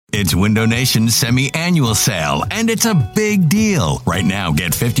It's Window Nation's semi-annual sale, and it's a big deal. Right now,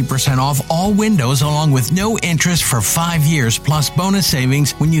 get 50% off all windows along with no interest for 5 years plus bonus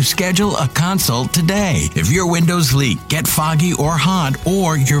savings when you schedule a consult today. If your windows leak, get foggy or hot,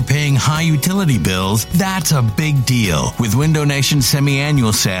 or you're paying high utility bills, that's a big deal. With Window Nation's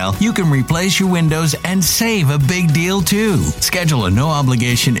semi-annual sale, you can replace your windows and save a big deal too. Schedule a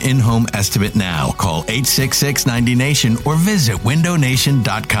no-obligation in-home estimate now. Call 866-90-NATION or visit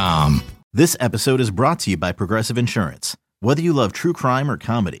windownation.com. This episode is brought to you by Progressive Insurance. Whether you love true crime or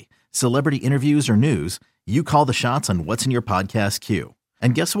comedy, celebrity interviews or news, you call the shots on what's in your podcast queue.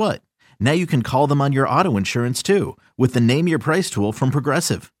 And guess what? Now you can call them on your auto insurance too with the Name Your Price tool from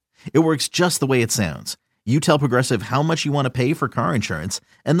Progressive. It works just the way it sounds. You tell Progressive how much you want to pay for car insurance,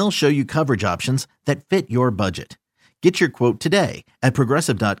 and they'll show you coverage options that fit your budget. Get your quote today at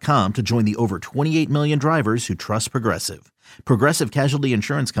Progressive.com to join the over 28 million drivers who trust Progressive. Progressive Casualty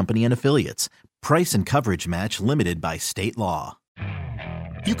Insurance Company and Affiliates. Price and coverage match limited by state law.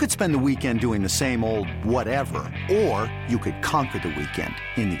 You could spend the weekend doing the same old whatever, or you could conquer the weekend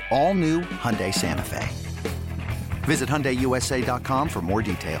in the all-new Hyundai Santa Fe. Visit HyundaiUSA.com for more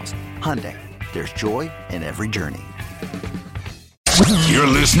details. Hyundai, there's joy in every journey. You're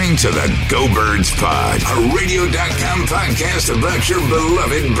listening to the Go Birds Pod, a radio.com podcast about your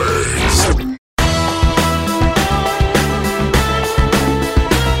beloved birds.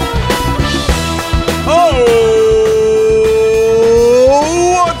 Oh,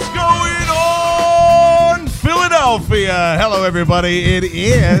 what's going on, Philadelphia? Hello, everybody. It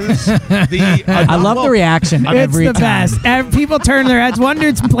is the... I love the reaction every time. It's the best. People turn their heads. One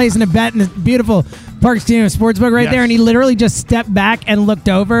dude's placing a bet in this beautiful Parks Casino Sportsbook right there, and he literally just stepped back and looked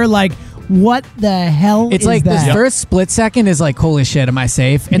over like, what the hell it's is like that? the first split second is like, holy shit, am I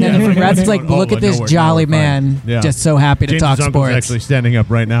safe? And then the regrets, it's like, look at this jolly man just so happy to talk James' sports. Actually standing up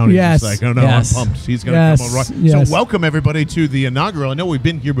right now, and he's just like, oh no, I'm pumped. He's going to come on right. So welcome, everybody, to the inaugural. I know we've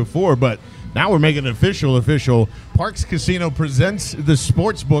been here before, but now we're making it official. Parks Casino presents the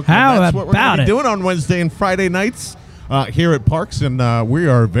Sportsbook. How and that's what we're about gonna be it? doing on Wednesday and Friday nights. Here at Parks, and we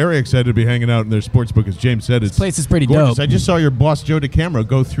are very excited to be hanging out in their sportsbook. As James said, this place is pretty gorgeous. dope. I just saw your boss Joe DeCamera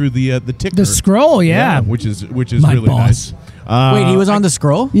go through the ticker, The scroll, yeah. which is My really boss. nice. Wait, he was on the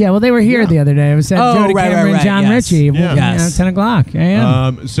scroll? Yeah, well, they were here the other day. It was at Oh, Joe right, DeCamera and right, John yes. Ritchie. Yeah. Yes. 10 o'clock.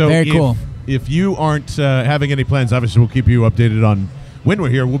 Yeah. So Very cool. If you aren't having any plans, obviously we'll keep you updated on when we're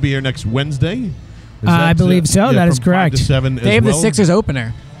here. We'll be here next Wednesday. I believe so. That is from 5 correct. to 7 They have the Sixers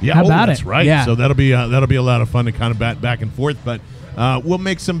opener. Yeah, How about that's it? right. Yeah. So that'll be a lot of fun to kind of bat back and forth. But we'll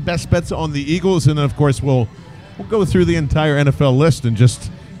make some best bets on the Eagles, and then of course we'll go through the entire NFL list and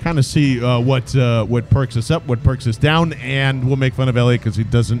just kind of see what perks us up, what perks us down, and we'll make fun of Elliot because he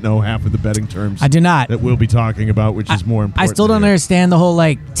doesn't know half of the betting terms. I do not. That we'll be talking about, which is more important. I still don't here. understand the whole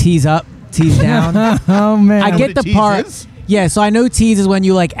like tease up, tease down. Oh, man. I What get a the tease part. is? Yeah, so I know tease is when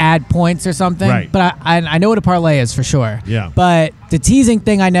you like add points or something. Right. But I know what a parlay is for sure. Yeah. But the teasing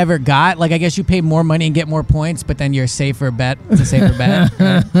thing I never got. Like I guess you pay more money and get more points, but then you're safer bet. It's a safer bet.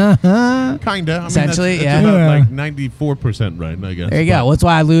 Kinda. I mean, Essentially, that's yeah. about like 94% right, I guess. There you go. Well, that's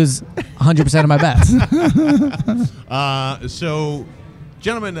why I lose 100% of my bets. So,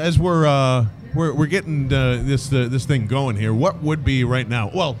 gentlemen, as we're getting this thing going here, what would be right now?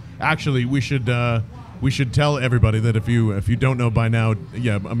 Well, actually, we should tell everybody that if you don't know by now,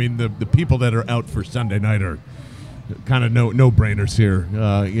 yeah, I mean the people that are out for Sunday night are kind of no brainers here.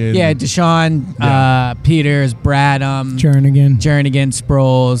 Yeah, Deshaun, Peters, Bradham, Jernigan,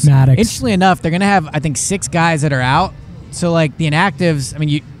 Sproles. Maddox. Interestingly enough, they're going to have, I think, 6 guys that are out. So, like, the inactives, I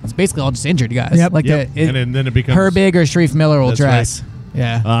mean, it's basically all just injured guys. Yep. Like and then it becomes Herbig or Sharif Miller will That's dress. right.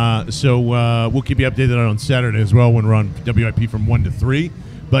 Yeah. So we'll keep you updated on Saturday as well when we're on WIP from 1 to 3.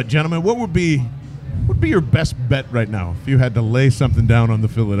 But, gentlemen, what would be your best bet right now if you had to lay something down on the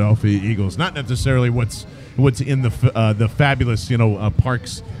Philadelphia Eagles? Not necessarily what's in the fabulous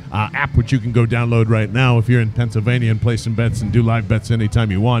Parks app, which you can go download right now if you're in Pennsylvania and play some bets and do live bets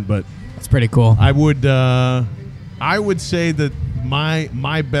anytime you want. But that's pretty cool. I would say that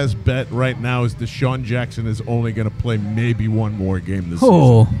my best bet right now is Deshaun Jackson is only going to play maybe one more game this season.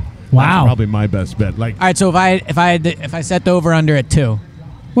 Wow. That's probably my best bet. Like, all right, so if I set the over under at 2.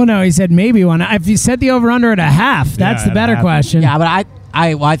 Well, no, he said maybe one. If you set the over-under at a half, that's the better question. Yeah, but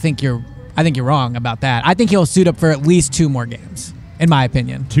I think you're wrong about that. I think he'll suit up for at least 2 more games, in my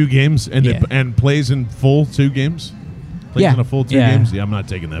opinion. 2 games and and plays in full 2 games. Plays in a full 2 games. Yeah, I'm not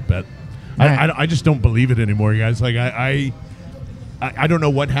taking that bet. I just don't believe it anymore, guys. Like I don't know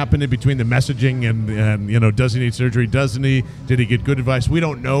what happened in between the messaging and does he need surgery? Doesn't he? Did he get good advice? We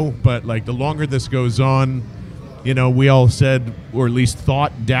don't know. But like the longer this goes on, we all said, or at least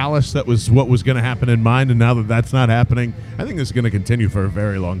thought, Dallas, that was what was going to happen in mind, and now that that's not happening, I think this is going to continue for a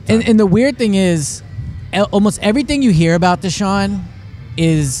very long time. And the weird thing is, almost everything you hear about Deshaun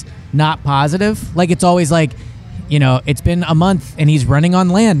is not positive. Like, it's always like, it's been a month and he's running on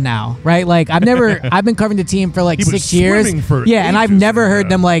land now, right? Like, I've been covering the team for like 6 years. And I've never heard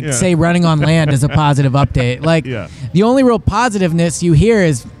them say running on land is a positive update. Like, the only real positiveness you hear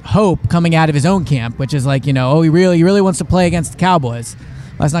is hope coming out of his own camp, which is like, he really wants to play against the Cowboys.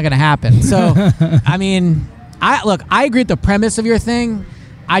 Well, that's not going to happen. So, I mean, I agree with the premise of your thing.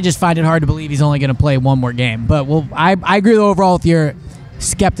 I just find it hard to believe he's only going to play one more game. But I agree overall with your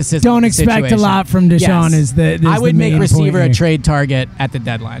skepticism. Don't expect a lot from Deshaun. Yes. I would make receiver a trade target at the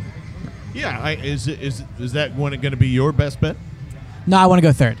deadline. Yeah, is that one going to be your best bet? No, I want to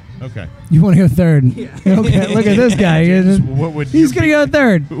go third. Okay. You want to go third? Yeah. Okay, look at this guy. He's going to go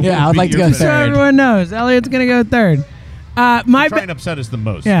third. Yeah, I would like to go third. So everyone knows, Elliot's going to go third. Try and upset us the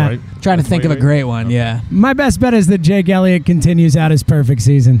most, right? Trying to think of a great one, yeah. My best bet is that Jake Elliott continues out his perfect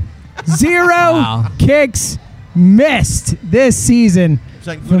season. 0 kicks missed this season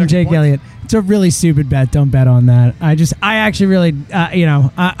from Jake Elliott. It's a really stupid bet. Don't bet on that. I actually really,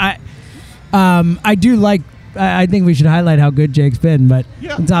 I do like. I think we should highlight how good Jake's been, but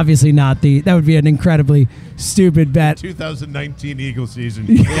it's obviously not that would be an incredibly stupid bet. 2019 Eagles season.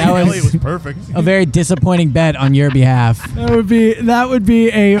 Elliott was perfect. A very disappointing bet on your behalf. That would be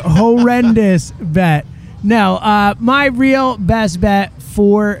a horrendous bet. No, my real best bet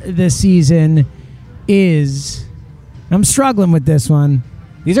for the season is. I'm struggling with this one.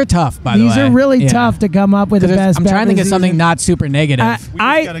 These are tough, by the way. These are really tough to come up with the best bet. I'm trying to think of something not super negative. We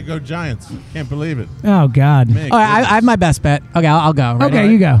just got to go Giants. Can't believe it. Oh, God. I have my best bet. Okay, I'll go. Right?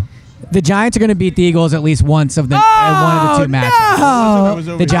 Okay, you go. The Giants are going to beat the Eagles at least once of one of the two matchups.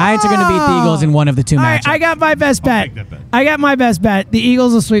 No. The Giants are going to beat the Eagles in one of the two matchups. I got my best bet. I got my best bet. The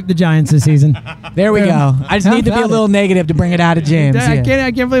Eagles will sweep the Giants this season. There we go. I just need to be a little negative to bring it out of James. I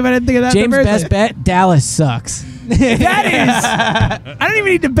can't believe I didn't think of that. James' best bet, Dallas sucks. That is. I don't even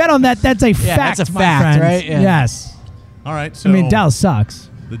need to bet on that. That's a fact. That's a fact, right? Yeah. Yes. All right. So Dallas sucks.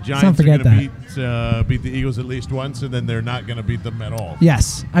 The Giants are going to beat the Eagles at least once, and then they're not going to beat them at all.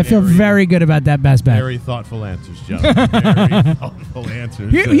 Yes. I feel very good about that best bet. Very thoughtful answers, John. Very thoughtful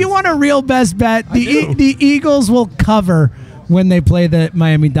answers. You want a real best bet? The Eagles will cover when they play the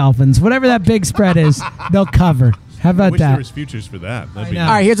Miami Dolphins. Whatever that big spread is, they'll cover. How about I wish that? There was futures for that. All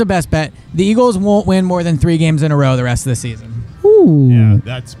right, here's a best bet. The Eagles won't win more than 3 games in a row the rest of the season. Ooh. Yeah,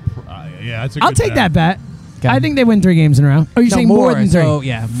 that's a good I'll take bet. that bet. Okay. I think they win 3 games in a row. Oh, you're saying more than 3? Oh,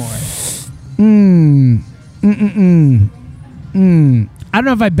 yeah, more. I don't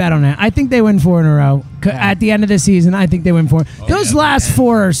know if I bet on it. I think they win 4 in a row. At the end of the season, I think they win 4. Those last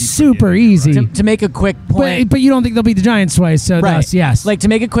 4 are super easy. To make a quick point. But you don't think they'll beat the Giants twice, so thus, yes. Like, to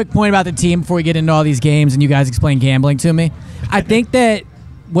make a quick point about the team before we get into all these games and you guys explain gambling to me, I think that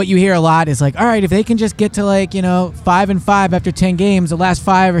what you hear a lot is like, all right, if they can just get to 5-5 after 10 games, the last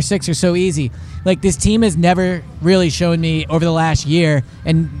 5 or 6 are so easy. Like, this team has never really shown me over the last year,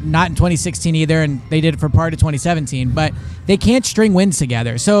 and not in 2016 either, and they did it for part of 2017, but they can't string wins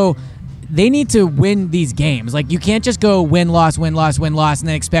together. So they need to win these games. Like, you can't just go win, loss, and then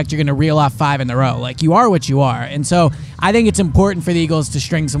expect you're going to reel off 5 in a row. Like, you are what you are. And so I think it's important for the Eagles to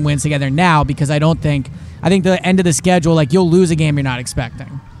string some wins together now, because I think the end of the schedule, you'll lose a game you're not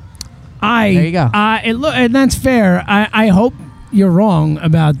expecting. There you go. And that's fair. I hope you're wrong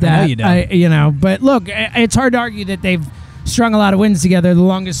about that. I know you don't. But look, it's hard to argue that they've strung a lot of wins together. The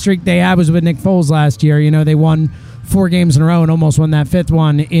longest streak they had was with Nick Foles last year. They won 4 games in a row and almost won that 5th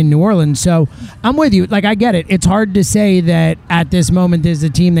one in New Orleans. So I'm with you. I get it. It's hard to say that at this moment there's a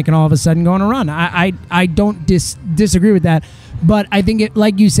team that can all of a sudden go on a run. I don't disagree with that. But I think,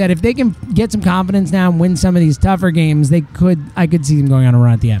 like you said, if they can get some confidence now and win some of these tougher games, I could see them going on a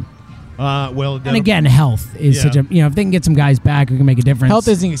run at the end. And again, health is such a if they can get some guys back who can make a difference. Health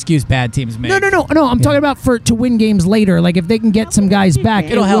isn't an excuse bad teams make. No. I'm talking about to win games later. Like, if they can get some guys back,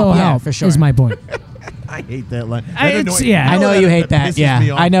 it'll help. Yeah, for sure. Is my point. I hate that line. I know you hate that.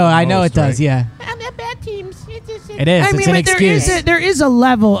 Yeah, I know it does. Yeah. I'm not bad teams. It is. It's an excuse. There is a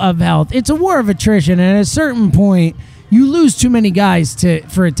level of health. It's a war of attrition, and at a certain point, you lose too many guys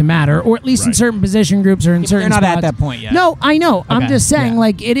for it to matter, or at least in certain position groups or in certain spots. They're not at that point yet. No, I know. Okay. I'm just saying,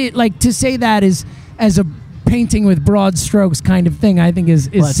 to say that is as a painting with broad strokes kind of thing, I think is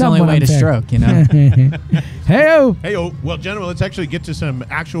it's somewhat the only way unfair. to stroke, Hey-o. Well, gentlemen, let's actually get to some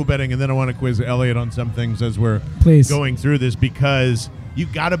actual betting, and then I want to quiz Elliot on some things as we're going through this, because You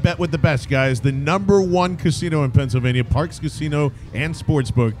got to bet with the best, guys. The number one casino in Pennsylvania, Parks Casino and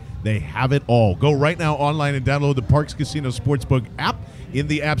Sportsbook. They have it all. Go right now online and download the Parks Casino Sportsbook app in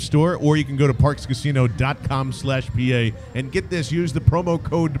the App Store, or you can go to parkscasino.com/PA and get this. Use the promo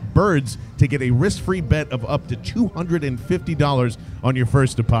code BIRDS to get a risk-free bet of up to $250 on your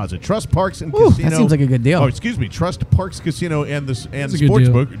first deposit. Trust Parks and Casino. That seems like a good deal. Oh, excuse me. Trust Parks Casino and the a good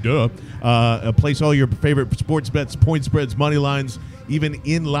Sportsbook. Duh. Place all your favorite sports bets, point spreads, money lines, even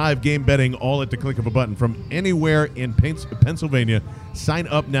in live game betting, all at the click of a button from anywhere in Pennsylvania. Sign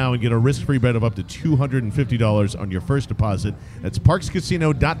up now and get a risk-free bet of up to $250 on your first deposit. That's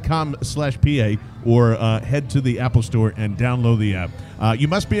parkscasino.com/PA, or head to the Apple Store and download the app. You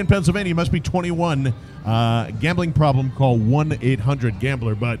must be in Pennsylvania. You must be 21. Gambling problem, call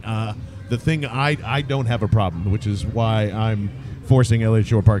 1-800-GAMBLER. But the thing, I don't have a problem, which is why I'm forcing Elliott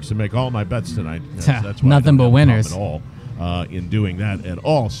Shore Parks to make all my bets tonight. That's why Nothing but winners at all in doing that at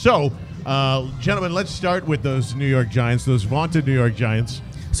all. So, gentlemen, let's start with those New York Giants, those vaunted New York Giants.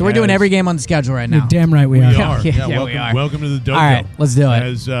 So we're doing every game on the schedule right now. You're damn right we are. Yeah, we are. Welcome to the dojo. All right, let's do it.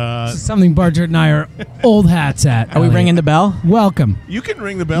 This is something Barger and I are old hats at. Are we ringing the bell? Welcome. You can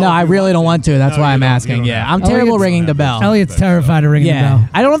ring the bell. No, if I you really don't want to. That's No, why you I'm don't. You asking. don't Yeah, have I'm to. terrible Elliot's- ringing the bell. Elliot's terrified of ringing the Yeah, bell.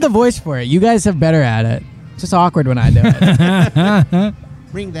 I don't have the voice for it. You guys have better at it. It's just awkward when I do it.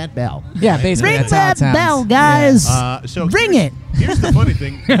 Ring that bell. Yeah, basically Ring that's how that it sounds. bell, guys. So Ring here's- it. Here's the funny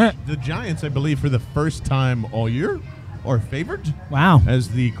thing. The Giants, I believe, for the first time all year, are favored Wow. as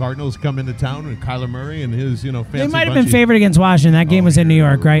the Cardinals come into town, and Kyler Murray and his, fancy They might have been bunchy- favored against Washington. That game was in New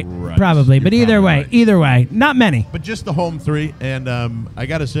York, right? right. Probably. But You're either probably way, right. not many. But just the home three, and I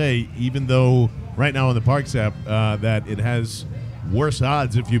got to say, even though right now on the Parks app that it has worse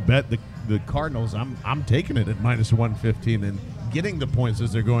odds if you bet the Cardinals, I'm taking it at -115 and getting the points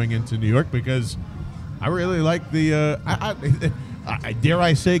as they're going into New York, because I really like the. Dare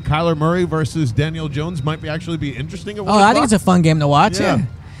I say, Kyler Murray versus Daniel Jones might actually be interesting. At 1 I think o'clock. it's a fun game to watch. Yeah.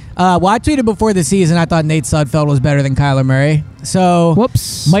 Well, I tweeted before the season I thought Nate Sudfeld was better than Kyler Murray. So,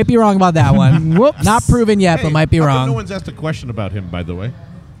 Whoops. might be wrong about that one. Whoops. Not proven yet, Hey, but might be how come wrong. No one's asked a question about him, by the way.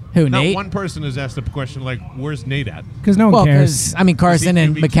 Who, Not Nate? one person has asked a question like, "Where's Nate at?" Because no one Well, cares. because Carson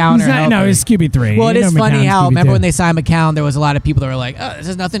and QB2? McCown He's are not, no, healthy. he's QB3. Well, it You is know funny McCown's how, QB2. remember when they signed McCown, there was a lot of people that were like, oh, this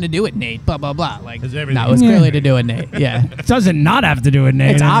has nothing to do with Nate, blah, blah, blah. Like, Has everything- no, it was Yeah. clearly to do with Nate. Yeah. It doesn't not have to do with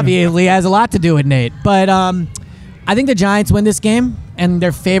Nate. It's obviously has a lot to do with Nate. But I think the Giants win this game, and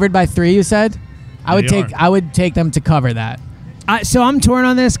they're favored by 3, you said? I would take them to cover that. So I'm torn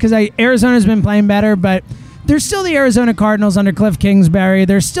on this because Arizona's been playing better, but they're still the Arizona Cardinals under Cliff Kingsbury.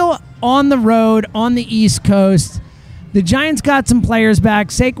 They're still on the road on the East Coast. The Giants got some players back.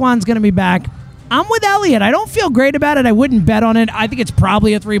 Saquon's going to be back. I'm with Elliott. I don't feel great about it. I wouldn't bet on it. I think it's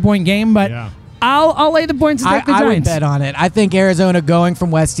probably a 3-point game, but Yeah. I'll lay the points and take the I would Giants. bet on it. I think Arizona going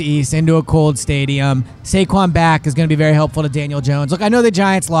from west to east into a cold stadium. Saquon back is going to be very helpful to Daniel Jones. Look, I know the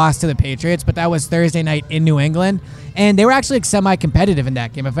Giants lost to the Patriots, but that was Thursday night in New England, and they were actually like, semi-competitive in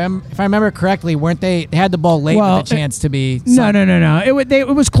that game. If I remember correctly, weren't they? They had the ball late Well, with a chance to be. No.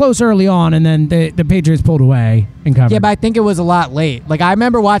 It was close early on, and then the Patriots pulled away and covered. Yeah, but I think it was a lot late. Like, I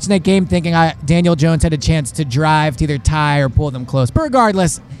remember watching that game thinking Daniel Jones had a chance to drive to either tie or pull them close. But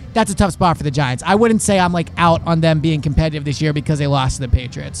regardless, that's a tough spot for the Giants. I wouldn't say I'm like out on them being competitive this year because they lost to the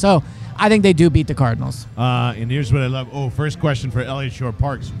Patriots. So I think they do beat the Cardinals. And here's what I love. Oh, first question for Elliott Shore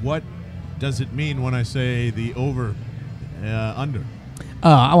Parks. What does it mean when I say the over under?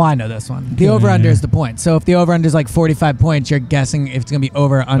 Oh, I know this one. The over-under is the point. So if the over-under is like 45 points, you're guessing if it's going to be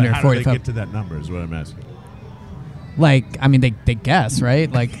over or under But how do they 45. get to that number is what I'm asking. Like, I mean, they guess, right?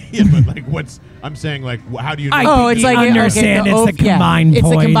 Like, Yeah, but like I'm saying, like, how do you know? I it's think like you understand it's the combined It's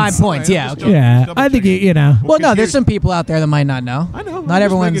the points. combined points. Yeah. Just Okay. Yeah, Double I think check. you know. Well, no, Because there's some people out there that might not know. I know. I'm Not just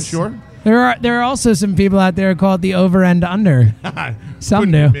everyone's. making sure. There are also some people out there called the over and under.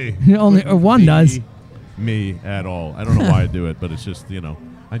 Some Couldn't do. be me. Only or one Be does. Me at all. I don't know why I do it, but it's just,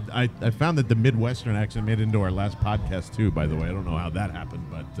 I found that the Midwestern accent made it into our last podcast too, by the way. I don't know how that happened,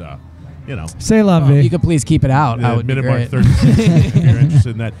 but Say love You me. could please keep it out. That would be minute mark great. 36. If you're interested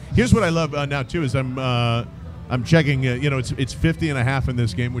in that. Here's what I love now too is I'm checking. It's 50.5 in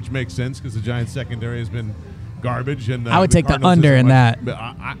this game, which makes sense because the Giants secondary has been garbage. And I would take the Cardinals under isn't in much. that. But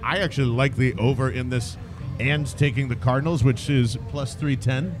I actually like the over in this, and taking the Cardinals, which is plus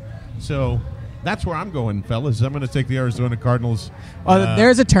 310. So that's where I'm going, fellas. I'm going to take the Arizona Cardinals.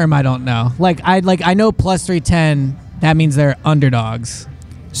 There's a term I don't know. I know plus 310. That means they're underdogs.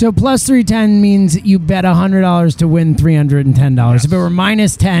 So plus 310 means you bet $100 to win $310. Yes. If it were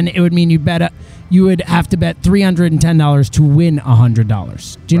minus 10, it would mean you would have to bet $310 to win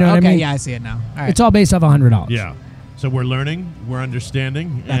 $100. Do you know what I Okay, mean? yeah, I see it now. All right. It's all based off $100. Yeah. So we're learning, we're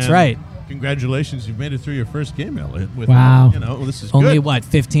understanding. That's and right. Congratulations, you've made it through your first game, Elliot. With, Wow. This is Only good. what,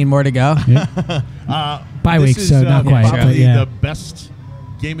 15 more to go? Bye This week, is, so not quite. probably But yeah. the best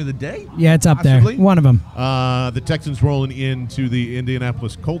game of the day. Yeah, it's up possibly. there. One of them. The Texans rolling into the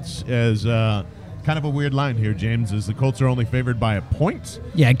Indianapolis Colts as kind of a weird line here, James, as the Colts are only favored by a point.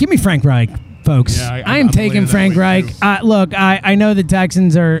 Yeah, give me Frank Reich, folks. Yeah, I am I'm taking leaning that Frank way, Reich. too. Look, I know the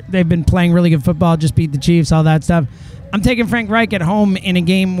Texans they've been playing really good football, just beat the Chiefs, all that stuff. I'm taking Frank Reich at home in a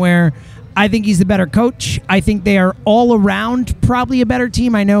game where I think he's the better coach. I think they are all around probably a better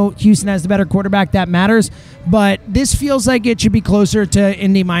team. I know Houston has the better quarterback. That matters. But this feels like it should be closer to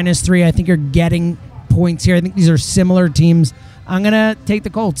Indy -3. I think you're getting points here. I think these are similar teams. I'm going to take the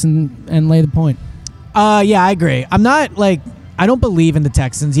Colts and lay the point. Yeah, I agree. I'm not I don't believe in the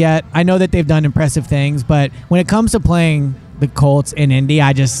Texans yet. I know that they've done impressive things, but when it comes to playing the Colts in Indy,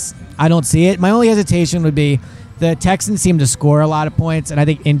 I don't see it. My only hesitation would be the Texans seem to score a lot of points, and I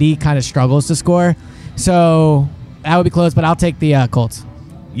think Indy kind of struggles to score. So that would be close, but I'll take the Colts.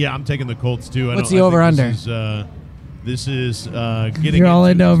 Yeah, I'm taking the Colts too. What's the over-under? This is getting. You're all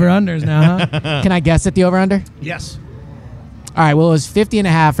into over-unders now, huh? Can I guess at the over-under? Yes. All right, well, it was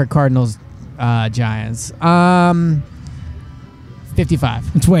 50.5 for Cardinals Giants.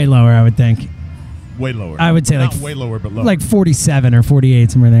 55. It's way lower, I would think. Way lower. I would say Not like way lower, but lower. Like 47 or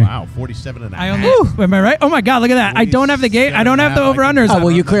 48, somewhere there. Wow, 47 and a I half. only, am I right? Oh my God, look at that! I don't have the game. I don't have the 47.5. over-unders. Oh, well,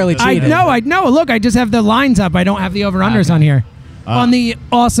 you clearly I cheated. know. Look, I just have the lines up. I don't have the over-unders Okay. on here. On the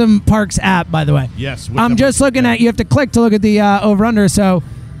awesome Parks app, by the way. Yes. I'm just looking at. You have to click to look at the over/under. So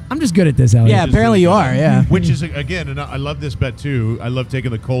I'm just good at this, Elliot. Yeah, apparently you are, yeah. Which is, again, and I love this bet too. I love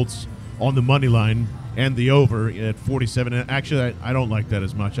taking the Colts on the money line and the over at 47. And actually, I don't like that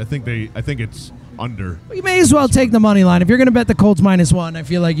as much. I think it's under. You may as well take the money line if you're going to bet the Colts -1. I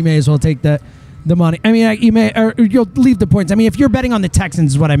feel like you may as well take the money. I mean, you may, or you'll leave the points. I mean, if you're betting on the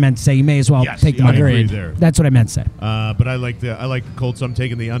Texans, is what I meant to say. You may as well take the I money. agree there. That's what I meant to say. But I like the Colts. I'm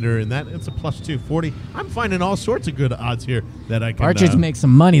taking the under, and that it's a plus 240. I'm finding all sorts of good odds here that I can. Partridge makes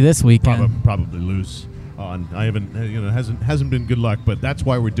some money this weekend. Probably lose on. I haven't, hasn't been good luck, but that's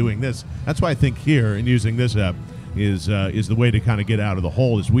why we're doing this. That's why I think here and using this app is the way to kind of get out of the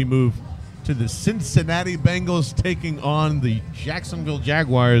hole as we move to the Cincinnati Bengals taking on the Jacksonville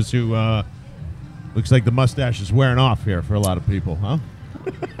Jaguars, who looks like the mustache is wearing off here for a lot of people, huh?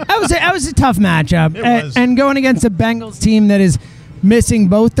 That was a tough matchup. It was. And going against a Bengals team that is missing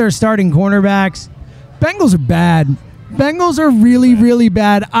both their starting cornerbacks. Bengals are bad. Bengals are really, really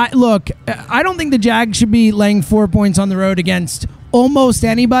bad. I don't think the Jags should be laying 4 points on the road against almost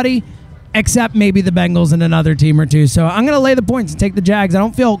anybody except maybe the Bengals and another team or two. So I'm going to lay the points and take the Jags. I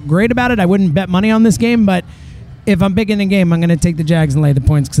don't feel great about it. I wouldn't bet money on this game, but if I'm picking a game, I'm going to take the Jags and lay the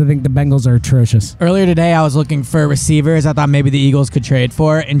points because I think the Bengals are atrocious. Earlier today, I was looking for receivers I thought maybe the Eagles could trade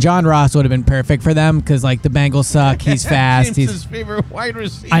for, and John Ross would have been perfect for them because, the Bengals suck. He's fast. James's favorite wide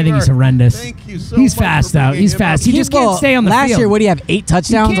receiver. I think he's horrendous. Thank you so He's much fast, for though. bringing He's him fast. up. He just can't stay on the last field. year, what do you have, 8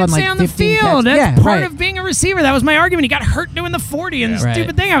 touchdowns He can't on stay on the 15 field. catches? That's Yeah, part right. of being a receiver. That was my argument. He got hurt doing the 40 and Right.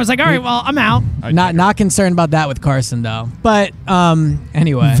 stupid thing. I was like, all right, well, I'm out. Not concerned about that with Carson, though. But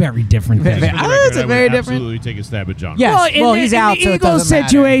anyway. Very different thing. For the I record, it's a I very would different- absolutely take a stab at John. Yes. Well, he's out, in so the it Eagles doesn't matter.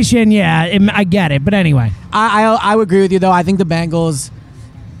 situation, yeah, I get it. But anyway, I would agree with you, though. I think the Bengals,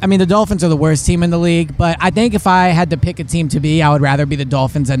 the Dolphins are the worst team in the league, but I think if I had to pick a team to be, I would rather be the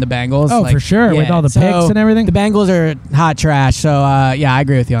Dolphins than the Bengals. Oh, for sure, with all the picks and everything. The Bengals are hot trash, so yeah, I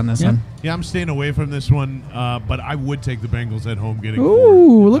agree with you on this one. Yeah, I'm staying away from this one, but I would take the Bengals at home getting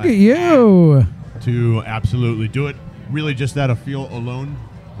ooh, look at you. to absolutely do it. Really, just out of feel alone.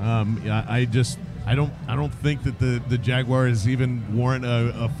 I don't think that the Jaguars even warrant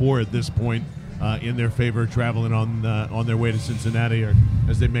a 4 at this point in their favor, traveling on their way to Cincinnati, or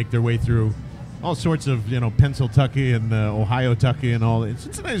as they make their way through all sorts of Pennsylvania and Ohio-tucky and all.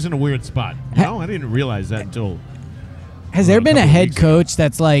 Cincinnati's in a weird spot. I didn't realize that until. Has there been a couple head weeks ago. coach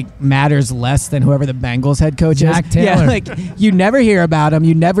that's matters less than whoever the Bengals head coach Jack is? Taylor. Yeah, you never hear about him,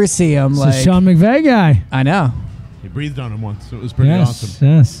 you never see him. It's a Sean McVay guy. I know. He breathed on him once, so it was pretty Yes, awesome.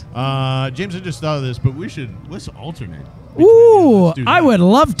 yes. James, I just thought of this, but let's alternate. Ooh, Let's do I that. would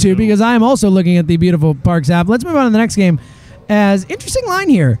love to So- because I am also looking at the beautiful Parks app. Let's move on to the next game. As interesting line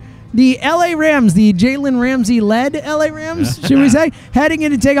here. The LA Rams, the Jalen Ramsey-led LA Rams, should we say, heading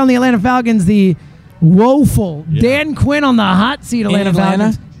in to take on the Atlanta Falcons, the woeful Dan Quinn on the hot seat Atlanta Atlanta?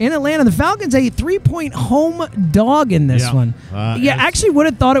 Falcons. In Atlanta, the Falcons a 3-point home dog in this Yeah. one. Yes. Actually would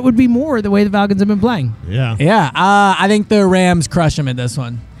have thought it would be more the way the Falcons have been playing. Yeah. Yeah, I think the Rams crush him in this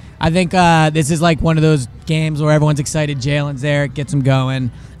one. I think this is like one of those games where everyone's excited. Jalen's there, it gets them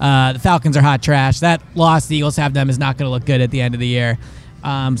going. The Falcons are hot trash. That loss the Eagles have them is not going to look good at the end of the year.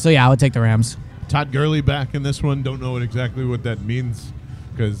 So yeah, I would take the Rams. Todd Gurley back in this one. Don't know exactly what that means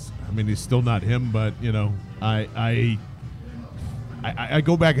because I mean he's still not him. But you know, I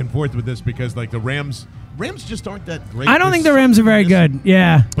go back and forth with this because like the Rams just aren't that great. I don't think the Rams are very good.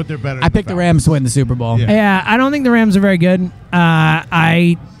 Yeah, but they're better. I picked the Rams to win the Super Bowl. Yeah, I don't think the Rams are very good.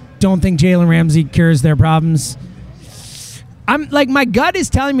 I don't think Jalen Ramsey cures their problems. I'm like my gut is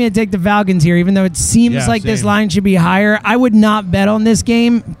telling me to take the Falcons here, even though it seems like this line should be higher. I would not bet on this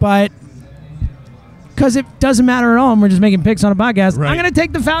game, but because it doesn't matter at all, and we're just making picks on a podcast, I'm going to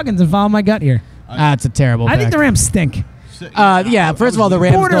take the Falcons and follow my gut here. That's a terrible pick. I think the Rams stink. Yeah, first of all, the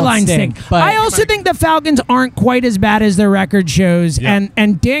Rams borderline don't stink. But I also think the Falcons aren't quite as bad as their record shows,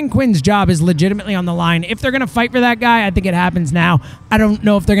 and Dan Quinn's job is legitimately on the line. If they're going to fight for that guy, I think it happens now. I don't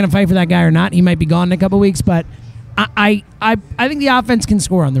know if they're going to fight for that guy or not. He might be gone in a couple weeks, but I think the offense can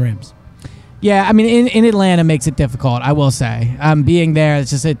score on the Rams. Yeah, I mean, in Atlanta makes it difficult, I will say. Being there, it's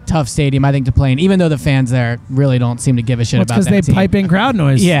just a tough stadium, I think, to play in, even though the fans there really don't seem to give a shit about that team. Because they pipe in crowd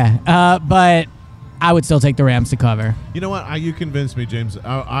noise. Yeah, but I would still take the Rams to cover. You know what? You convinced me, James.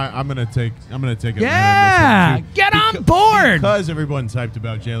 I'm gonna take it. Yeah, get on board. Because everyone's hyped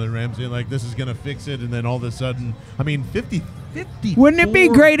about Jalen Ramsey, like this is gonna fix it, and then all of a sudden, I mean, 50. Wouldn't it be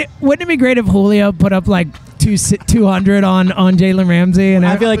great? Wouldn't it be great if Julio put up like 200 on Jalen Ramsey? And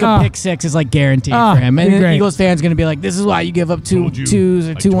I feel like a pick six is like guaranteed for him. And the Eagles fans going to be like, "This is why you give up two twos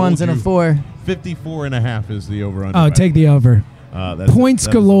or 2 1s and a 4." 54.5 is the over/under. Oh, take the over. Points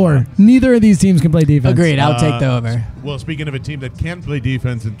galore. Neither of these teams can play defense. Agreed. I'll take the over. Well, speaking of a team that can play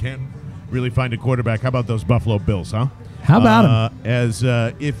defense and can't really find a quarterback, how about those Buffalo Bills, huh? How about them? As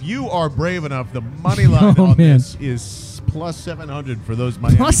if you are brave enough, the money line on this is plus 700 for those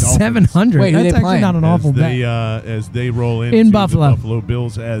Miami plus Dolphins. 700. Wait, that's who they actually playing? not an awful bet. As they roll into in Buffalo. The Buffalo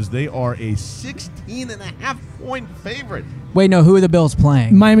Bills, as they are a 16.5-point favorite. Wait, no, who are the Bills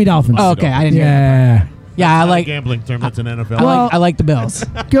playing? Miami Dolphins. Oh, okay, I didn't hear that. Yeah, I like a gambling term. That's an NFL. I like the Bills.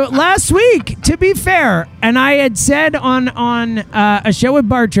 Last week, to be fair, and I had said on a show with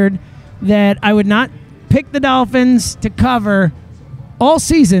Barchard that I would not pick the Dolphins to cover all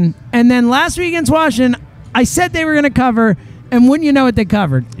season, and then last week against Washington, I said they were going to cover, and wouldn't you know it, they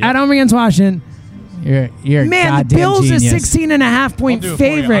covered. At home against Washington. You're man, a the Bills genius. a 16.5-point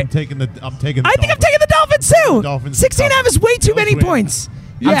favorite. I'm taking the I think I'm taking the Dolphins too. 16.5 is way too many points.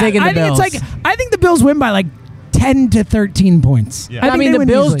 I'm taking the Bills. I think the Bills win by like 10 to 13 points. Yeah. I mean, the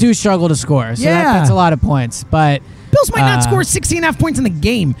Bills do struggle to score, so that's a lot of points. But Bills might not score 16.5 points in the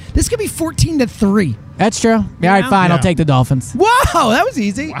game. This could be 14-3. That's true. Yeah, all right, fine. I'll take the Dolphins. Whoa, that was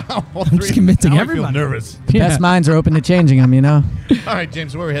easy. Wow. I'm just convincing everybody. I feel nervous. Best minds are open to changing them, you know? All right,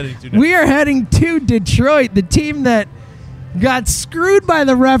 James, where are we heading to next? We are heading to Detroit, the team that got screwed by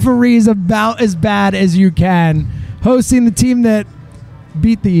the referees about as bad as you can, hosting the team that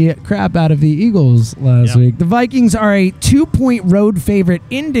beat the crap out of the Eagles last week. The Vikings are a 2-point road favorite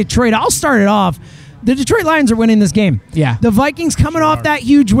in Detroit. I'll start it off. The Detroit Lions are winning this game. Yeah. The Vikings coming off that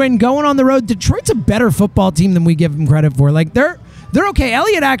huge win, going on the road. Detroit's a better football team than we give them credit for. Like they're okay.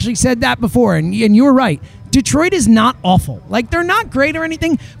 Elliott actually said that before, and you were right. Detroit is not awful. Like they're not great or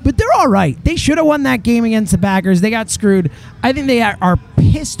anything, but they're all right. They should have won that game against the Packers. They got screwed. I think they are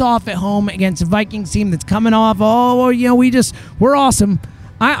pissed off at home against a Vikings team that's coming off. We're awesome.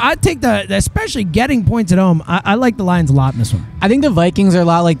 I take especially getting points at home. I like the Lions a lot in this one. I think the Vikings are a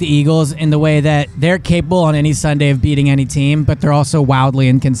lot like the Eagles in the way that they're capable on any Sunday of beating any team, but they're also wildly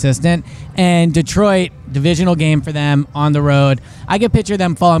inconsistent. And Detroit, divisional game for them on the road. I could picture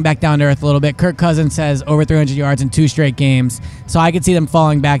them falling back down to earth a little bit. Kirk Cousins has over 300 yards in 2 straight games, so I could see them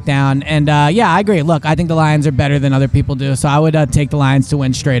falling back down. And I agree. Look, I think the Lions are better than other people do, so I would take the Lions to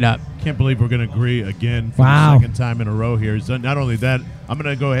win straight up. Can't believe we're going to agree again for the second time in a row here. So not only that, I'm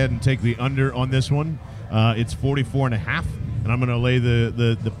going to go ahead and take the under on this one. It's 44.5, and I'm going to lay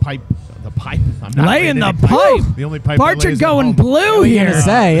the pipe. The pipe. I'm not laying the pipe. The only pipe. Barchard going blue here. Gonna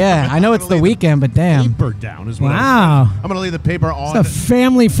say, yeah. I know it's the weekend, but damn. Paper down is what wow. I'm going to lay the paper on. It's a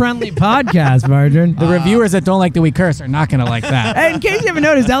family-friendly podcast, Barchard. The reviewers that don't like that we curse are not going to like that. Hey, in case you haven't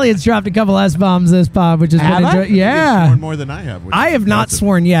noticed, Elliott's dropped a couple S-bombs this pod, which has been enjoyable. Yeah. Sworn more than I have. I have not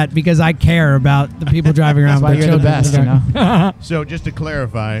sworn yet because I care about the people driving around. That's why you're the best, you know? So just to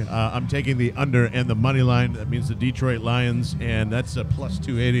clarify, I'm taking the under and the money line. That means the Detroit Lions, and that's a plus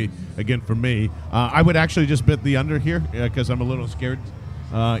 280 again for me. I would actually just bet the under here because I'm a little scared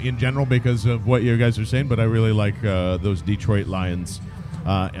in general because of what you guys are saying, but I really like those Detroit Lions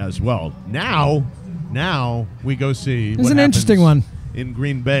as well. Now we go see. This is an interesting one. in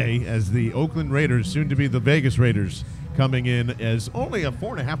Green Bay as the Oakland Raiders, soon to be the Vegas Raiders, coming in as only a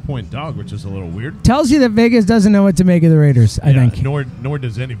 4.5-point dog, which is a little weird. Tells you that Vegas doesn't know what to make of the Raiders, I think. Nor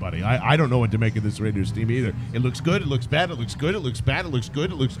does anybody. I don't know what to make of this Raiders team either. It looks good. It looks bad. It looks good. It looks bad. It looks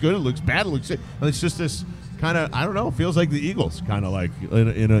good. It looks good. It looks bad. It looks. It's just this kind of, I don't know. Feels like the Eagles, kind of like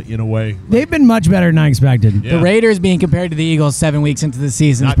in a way. They've been much better than I expected. Yeah. The Raiders being compared to the Eagles 7 weeks into the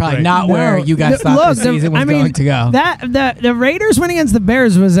season Not is probably great. not where you guys thought the season was going to go. The Raiders win against the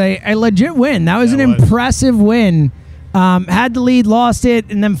Bears was a legit win. That was That an was. impressive win. Had the lead, lost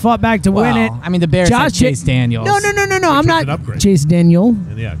it, and then fought back to win it. I mean, the Bears had Chase Daniels. No. I'm is an not upgrade. Chase Daniel.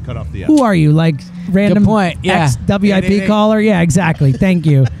 And yeah, cut off the F. Who are you? Like random Good point, yeah. ex-WIP caller? Yeah, exactly. Thank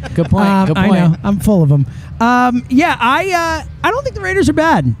you. Good point. Good I point. know. I'm full of them. I don't think the Raiders are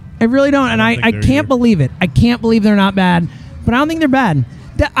bad. I really don't, and I think they're can't either. believe it. I can't believe they're not bad, but I don't think they're bad.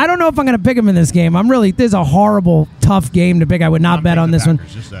 I don't know if I'm going to pick them in this game. This is a horrible, tough game to pick. I would not I'm bet taking on the this one.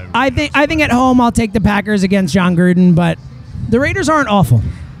 Packers, just so I think at home I'll take the Packers against John Gruden, but the Raiders aren't awful.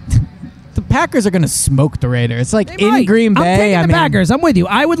 The Packers are going to smoke the Raiders. It's like They in might. Green Bay. I'm taking the Packers. I'm with you.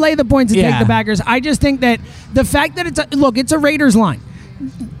 I would lay the points and take Yeah. the Packers. I just think that the fact that it's a Raiders line.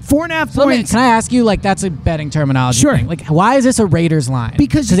 4.5 points. Can I ask you, like, that's a betting terminology Sure. thing. Like, why is this a Raiders line?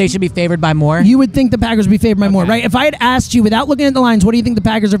 Because they should be favored by more? You would think the Packers would be favored by more, Okay. right? If I had asked you without looking at the lines, what do you think the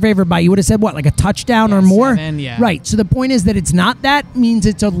Packers are favored by? You would have said what, like a touchdown or more? 7, yeah. Right. So the point is that it's not that means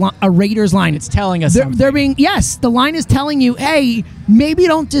it's a Raiders line. It's telling us they're, something. they're being the line is telling you, hey, maybe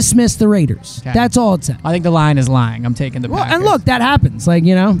don't dismiss the Raiders. Okay. That's all it's saying. I think the line is lying. I'm taking the Well, Packers. and look, that happens. Like,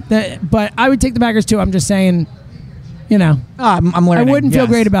 but I would take the Packers too. I'm just saying, Oh, I'm I learning. wouldn't feel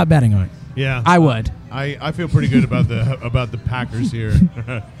Yes. great about betting on it. Yeah, I would. I feel pretty good about the Packers here,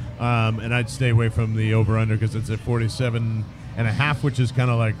 and I'd stay away from the over/under because it's at 47.5, which is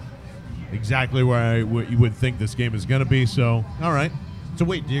kind of like exactly where you would think this game is going to be. So, all right. So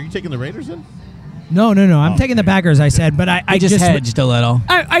wait, are you taking the Raiders in? No. I'm Oh, taking the okay. Packers, I said, but I just hedged a little.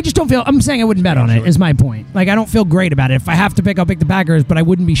 I just don't feel. I'm saying I wouldn't bet on it. Sure. Is my point. Like I don't feel great about it. If I have to pick, I'll pick the Packers, but I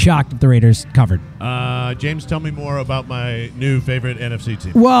wouldn't be shocked if the Raiders covered. James, tell me more about my new favorite NFC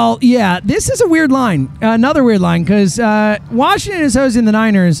team. Well, yeah, this is a weird line. Another weird line because Washington is hosting the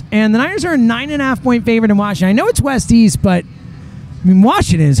Niners, and the Niners are a 9.5-point favorite in Washington. I know it's West East, but I mean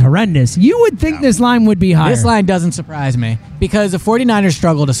Washington is horrendous. You would think this line would be higher. This line doesn't surprise me because the 49ers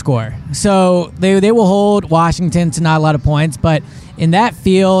struggle to score. So they will hold Washington to not a lot of points, but in that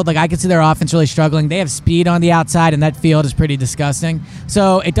field, like I can see their offense really struggling. They have speed on the outside, and that field is pretty disgusting.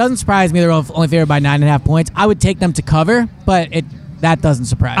 So it doesn't surprise me they're only favored by 9.5 points. I would take them to cover, but that doesn't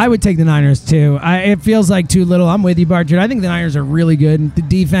surprise me. I would take the Niners too. It feels like too little. I'm with you, Bartred. I think the Niners are really good. The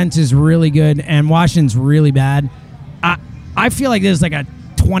defense is really good, and Washington's really bad. I feel like this is like a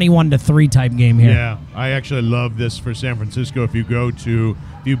 21-3 type game here. Yeah, I actually love this for San Francisco. If you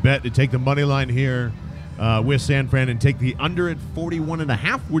bet to take the money line here with San Fran and take the under at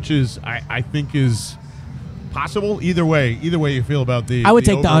 41.5, which is I think is possible. Either way you feel about the I would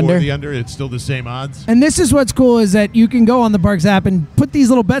take over the or under. the under, it's still the same odds. And this is what's cool is that you can go on the Barks app and put these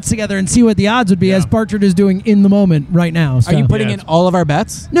little bets together and see what the odds would be, Yeah. as Bartred is doing in the moment right now. So. Are you putting Yeah, in all of our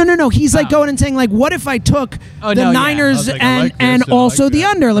bets? No. He's like going and saying like, what if I took Oh, the no, yeah. I Niners was like, I like this, and I like also the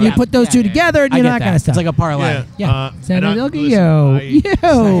that. under? Let me Yeah, put those yeah, two yeah. together and I you know get that kind of stuff. It's like a parlay. Yeah. And Look at listen, you.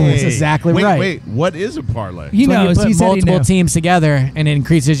 That's exactly wait, right. Wait, what is a parlay? He So when knows. you put He said he multiple knew. teams together, and it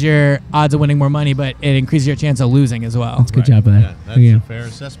increases your odds of winning more money, but it increases your chance of losing as well. Good job with that. Yeah, that's a fair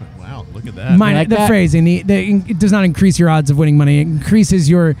assessment. Wow, look at that. Mine, like the that? phrasing, it does not increase your odds of winning money. It increases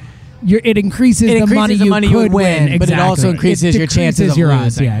it increases It the increases money the you money you could would win, but it also increases your chances of your odds.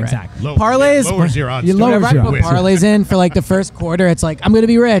 losing, Yeah, right. exactly. Parlays, lowers your odds. You too. lower Whenever I your put odds. parlays in for like the first quarter, it's like I'm going to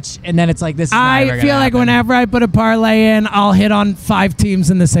be rich, and then it's like this. Is never I gonna feel like happen. whenever I put a parlay in, I'll hit on 5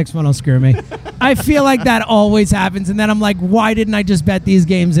 teams and the 6th one will screw me. I feel like that always happens, and then I'm like, why didn't I just bet these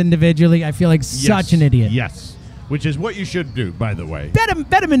games individually? I feel like such an idiot. Yes, which is what you should do, by the way.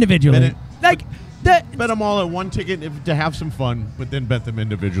 Bet them individually. Bet it- Like the Bet them all at one ticket to have some fun, but then bet them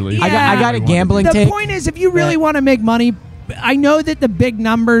individually. Yeah. I got a gambling the take. point is, if you really want to make money, I know that the big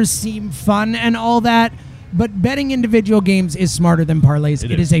numbers seem fun and all that, but betting individual games is smarter than parlays.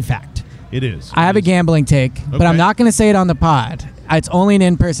 It is a fact. It is. I have a gambling take, but I'm Okay. not going to say it on the pod. It's only an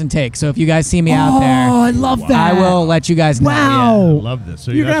in-person take, so if you guys see me out Oh, there, I love that. I will let you guys know. Wow. I love this.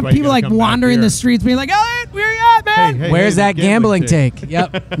 So You're that's gonna why have you people gotta like come back wandering here. the streets, being like, "Elliot, where you at, man?" Hey, Where's the that gambling take?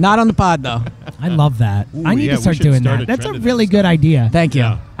 Yep, not on the pod though. I love that. Ooh, I need yeah, to we start should doing start that. a That's a trend of really that good stuff. idea. Thank you.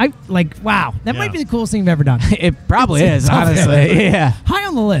 Yeah. I like. Wow, that might Yeah. be the coolest thing we've ever done. It probably is, up there. honestly. Yeah, High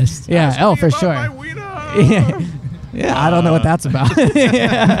on the list. yeah. Ask Oh, me for about sure. my wiener. Yeah, I don't know what that's about. I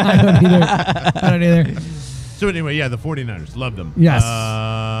don't either. So anyway, yeah, the 49ers. Love them. Yes.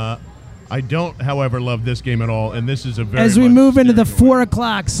 I don't, however, love this game at all, and this is a very As we much move into the steering away.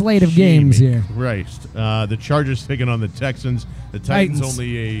 4:00 slate of games here. Christ. The Chargers taking on the Texans. The Titans.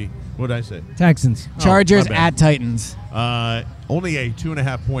 Only a, what did I say? Texans. Chargers my bad. at Titans. Only a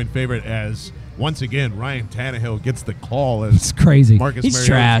 2.5-point favorite as, once again, Ryan Tannehill gets the call as It's crazy. Marcus He's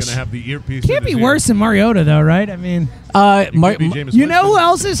Mariota trash. is going to have the earpiece Can't in be his worse than Mariota, though, right? I mean, It could be Jameis you know Winston. who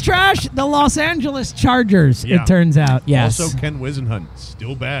else is trash? The Los Angeles Chargers, Yeah. it turns out. Yes. Also, Ken Wisenhunt,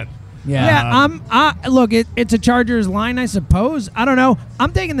 still bad. Yeah. Look, it's a Chargers line, I suppose. I don't know.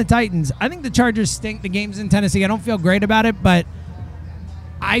 I'm taking the Titans. I think the Chargers stink. The game's in Tennessee. I don't feel great about it, but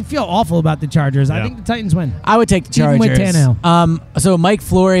I feel awful about the Chargers. I Yeah. think the Titans win. I would take the Even Chargers. with Tannehill. So Mike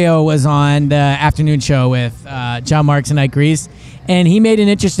Florio was on the afternoon show with John Marks and Ike Reese, and he made an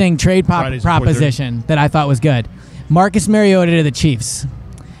interesting trade Fridays at proposition that I thought was good. Marcus Mariota to the Chiefs,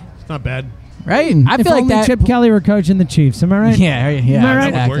 It's not bad. right? I if feel like only that. Chip Kelly were coaching the Chiefs. Am I right? Yeah, yeah, Am I right? That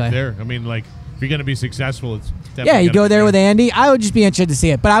exactly. would work there. I mean, like, if you're going to be successful, it's Yeah, definitely you gotta go be there with Andy. I would just be interested to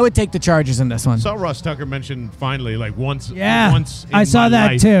see it, but I would take the Chargers in this one. I saw Ross Tucker mention finally, like once. Yeah, once in I saw my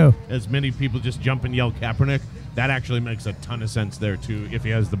that life, too. As many people just jump and yell Kaepernick, that actually makes a ton of sense there too. If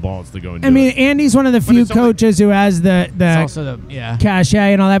he has the balls to go and do I mean, it. Andy's one of the few it's only- coaches who has the It's also the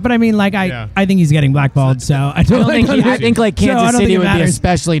cachet and all that. But I mean, like, Yeah. I think he's getting blackballed. So I I don't think I think like So I Kansas don't City think it would be matters.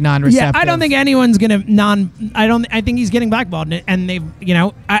 especially non-receptive. Yeah, I don't think anyone's gonna I think he's getting blackballed, and they've,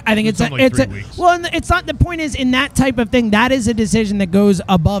 I think It's it's only 3 weeks. well, and it's not. The point is, in that type of thing, that is a decision that goes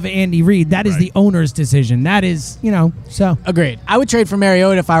above Andy Reid. That is Right. the owner's decision. That is, so. Agreed. I would trade for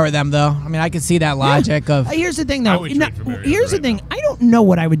Mariota if I were them, though. I mean, I could see that logic of. Here's the thing, I though. would trade for Mariota Here's the right thing. now. I don't know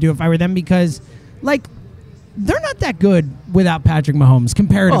what I would do if I were them because, like, they're not that good without Patrick Mahomes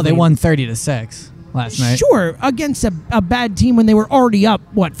comparatively. Well, they won 30-6 last night. Sure, against a bad team when they were already up,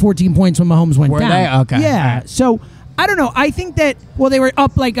 14 points when Mahomes went Were down. they? Okay. Yeah. All right. So I don't know. I think that they were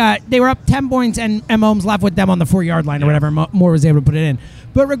up they were up 10 points and Mahomes left with them on the 4-yard line or whatever. Moore was able to put it in.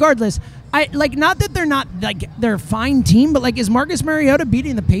 But regardless, not that they're not they're a fine team, but is Marcus Mariota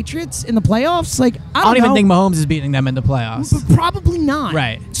beating the Patriots in the playoffs? I I don't even know. think Mahomes is beating them in the playoffs. But probably not.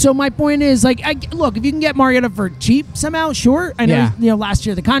 Right. So my point is, look, if you can get Mariota for cheap somehow, sure. I know, Yeah. last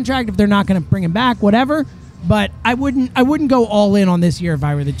year the contract. If they're not going to bring him back, whatever. But I wouldn't go all in on this year if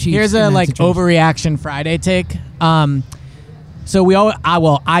I were the Chiefs. Here's in a that situation. overreaction Friday take. So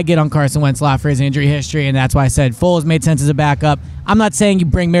I get on Carson Wentz a lot for his injury history, and that's why I said Foles made sense as a backup. I'm not saying you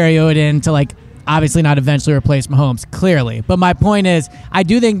bring Mariota in to obviously not eventually replace Mahomes, clearly. But my point is, I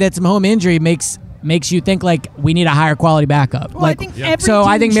do think that some home injury makes you think we need a higher quality backup. Well, I think every so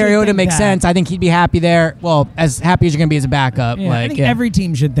I team think should Mariota think makes that. sense. I think he'd be happy there. Well, as happy as you're going to be as a backup. Yeah, I think every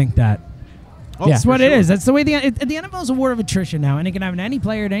team should think that. That's what it is. That's the way the NFL is a war of attrition now, and it can happen to any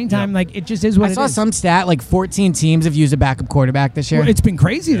player at any time. It just is what I it saw is. some stat 14 teams have used a backup quarterback this year. Well, it's been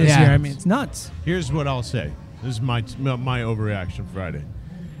crazy this Yeah. year. I mean, it's nuts. Here's what I'll say. This is my overreaction Friday.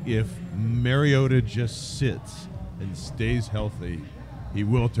 If Mariota just sits and stays healthy, he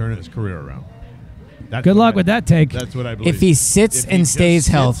will turn his career around. That's Good what luck with that take. That's what I believe. If he sits and just stays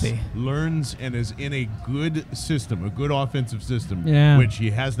sits, healthy. learns and is in a good system, a good offensive system, Yeah. which he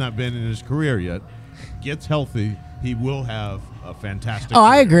has not been in his career yet, gets healthy, he will have a fantastic Oh,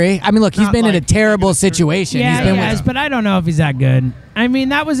 I career. agree. I mean, look, he's Not been in a like terrible he's gonna turn- situation. Yeah, He's been he with has, but I don't know if he's that good. I mean,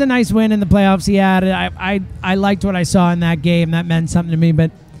 that was a nice win in the playoffs he had. I liked what I saw in that game. That meant something to me,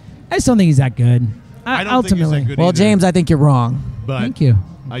 but I still don't think he's that good. I don't ultimately. think he's that good Well, either, James, I think you're wrong. but Thank you.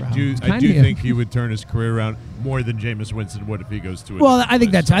 I do kind of you. think he would turn his career around more than Jameis Winston would if he goes to a Well, different I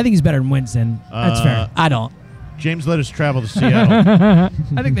think place. I think he's better than Winston. That's fair. I don't. James, let us travel to Seattle.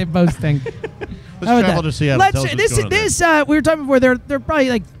 I think they both think. Let's How about travel that? to Seattle. Let's Tell us what's going on there. this we were talking before. There are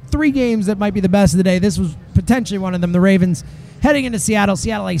probably 3 games that might be the best of the day. This was potentially one of them. The Ravens heading into Seattle.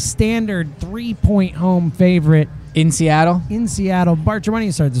 Seattle a standard 3-point home favorite In Seattle? in Seattle. Barcher, why don't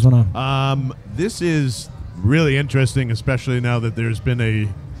you start this one off? This is really interesting, especially now that there's been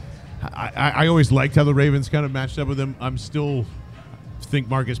I always liked how the Ravens kind of matched up with them. I'm still think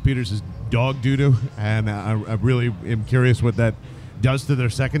Marcus Peters is dog doo-doo, and I really am curious what that does to their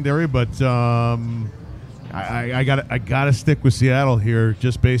secondary. But I gotta stick with Seattle here,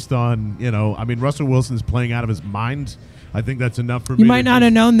 just based on I mean, Russell Wilson's playing out of his mind. I think that's enough for me. You might not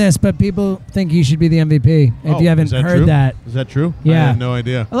have known this, but people think he should be the MVP. If you haven't is that heard true? that, Is that true? Yeah. I had no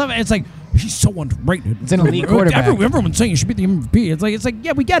idea. I love it. It's like he's so underrated. It's an elite quarterback. Everyone's saying he should be the MVP. It's like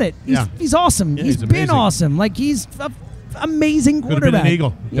yeah, we get it. He's awesome. Yeah, he's he's been amazing. awesome. He's amazing Could have quarterback. been an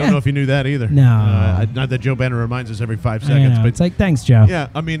Eagle. Yeah. Don't know if you knew that either. No. Not that Joe Banner reminds us every 5 I seconds. know. But It's like, thanks, Joe. yeah,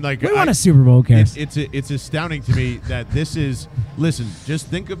 I mean, like We won a Super Bowl, who cares? It's astounding to me that this is. Listen, just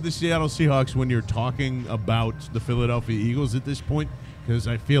think of the Seattle Seahawks when you're talking about the Philadelphia Eagles at this point, because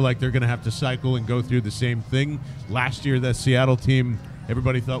I feel like they're going to have to cycle and go through the same thing. Last year, that Seattle team,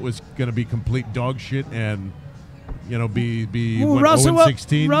 everybody thought was going to be complete dog shit and be Well, what, Russell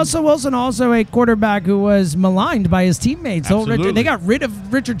 0-16. Russell Wilson, also a quarterback who was maligned by his teammates. Absolutely. They got rid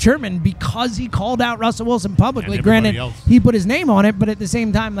of Richard Sherman because he called out Russell Wilson publicly. And everybody Granted, else. he put his name on it, but at the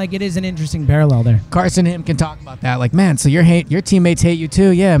same time, like, it is an interesting parallel there. Carson and him can talk about that. Like, man, so your teammates hate you too.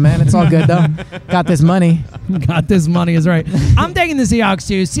 Yeah, man, it's all good though. Got this money. Got this money is right. I'm taking the Seahawks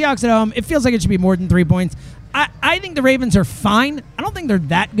too. Seahawks at home. It feels like it should be more than 3 points. I think the Ravens are fine. I don't think they're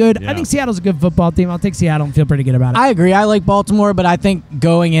that good. Yeah. I think Seattle's a good football team. I'll take Seattle and feel pretty good about it. I agree. I like Baltimore, but I think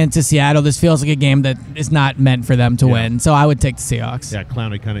going into Seattle, this feels like a game that is not meant for them to Yeah. win. So I would take the Seahawks. Yeah,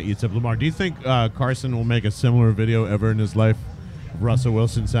 Clowney kind of eats up Lamar. Do you think Carson will make a similar video ever in his life? Russell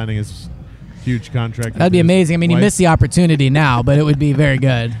Wilson signing his huge contract. That'd be with his amazing. I mean, he wife? missed the opportunity now, but it would be very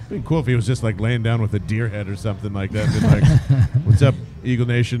good. It'd be cool if he was just like laying down with a deer head or something like that. Been like, "What's up, Eagle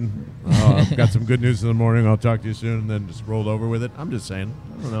Nation? I've got some good news in the morning. I'll talk to you soon," and then just rolled over with it. I'm just saying.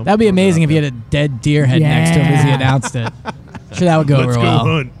 I don't know. That'd be Throwing that amazing out if he there. had a dead deer head next to him as he Yeah. announced it. Sure, that would go Let's over go well.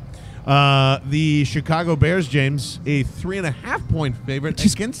 hunt. The Chicago Bears, James, a 3.5-point favorite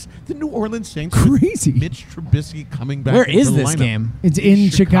against the New Orleans Saints. with Crazy. Mitch Trubisky coming back. Where into is the this lineup. game? It's in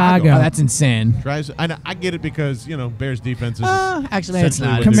Chicago. Oh, that's insane. I get it because Bears defense is Actually, it's essentially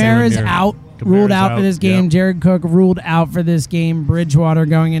not. what they're Kamara's doing here. out, Kamara's ruled out for this game. yeah. Jared Cook ruled out for this game. Bridgewater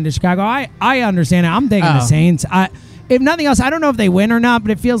going into Chicago. I understand it. I'm taking the Oh. Saints. If nothing else, I don't know if they win or not,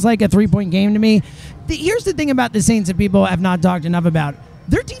 but it feels like a 3-point game to me. Here's the thing about the Saints that people have not talked enough about.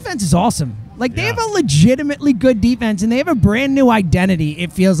 Their defense is awesome. Like, they Yeah. have a legitimately good defense, and they have a brand new identity,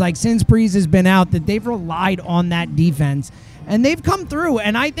 it feels like, since Breeze has been out, that they've relied on that defense. And they've come through.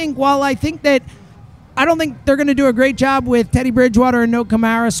 And I think, while I don't think they're going to do a great job with Teddy Bridgewater and No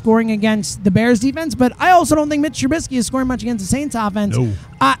Kamara scoring against the Bears defense, but I also don't think Mitch Trubisky is scoring much against the Saints offense. No.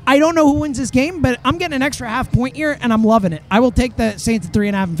 I don't know who wins this game, but I'm getting an extra half point here, and I'm loving it. I will take the Saints at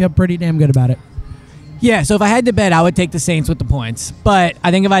 3.5 and feel pretty damn good about it. Yeah, so if I had to bet, I would take the Saints with the points. But I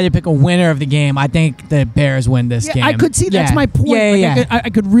think if I had to pick a winner of the game, I think the Bears win this game. I could see that's Yeah. my point. Yeah, Like, yeah. I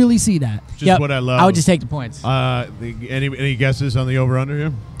could really see that. Just Yep. what I love. I would just take the points. Any guesses on the over/under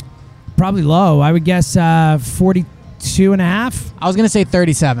here? Probably low. I would guess 42.5. I was going to say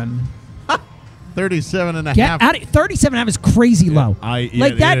 37. 37.5. Get out of 37.5 is crazy low.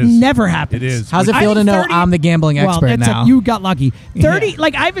 it that is. never happens. It is. How's it I feel to think know 30 I'm the gambling expert well, now? you got lucky. 30, Yeah.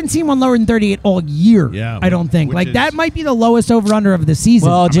 like, I haven't seen one lower than 38 all year. Yeah, I don't think. which Like, is- that might be the lowest over/under of the season.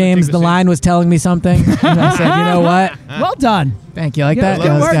 Well, gonna James, take the the line was telling me something. And I said, you know what? Well done. Thank you. Like Yeah, that? good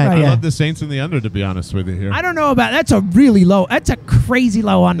That was work, good. buddy. I Yeah. love the Saints in the under, to be honest with you here. I don't know about that's a really low. That's a crazy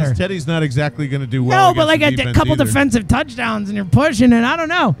low under. Teddy's not exactly going to do well. No, but like against a the couple defense either. defensive touchdowns and you're pushing it. I don't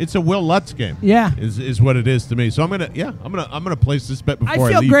know. It's a Will Lutz game. Yeah. is what it is to me. So I'm gonna place this bet before I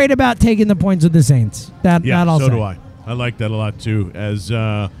I feel leave. great about taking the points with the Saints. That I'll so say. do I. I like that a lot too. As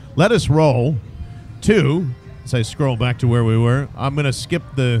let us roll to as I scroll back to where we were. I'm gonna skip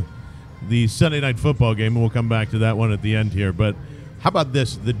the Sunday night football game and we'll come back to that one at the end here. But how about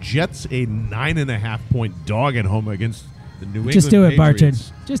this? The Jets a 9.5-point dog at home against the New England Just do it, Barchin.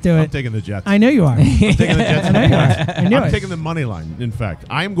 Patriots. Just do I'm it. taking the Jets. I know you are. I'm taking the Jets. I know you are. I knew I'm it. taking the money line. In fact,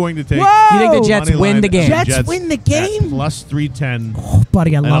 I'm going to take. Whoa! You think the Jets money win line the of game? Jets win the game? at plus 310. Oh,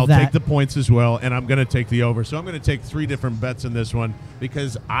 buddy, I And love I'll that. take the points as well, and I'm going to take the over. So I'm going to take 3 different bets in this one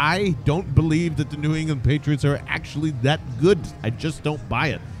because I don't believe that the New England Patriots are actually that good. I just don't buy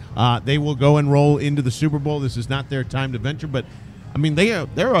it. They will go and roll into the Super Bowl. This is not their time to venture, but I mean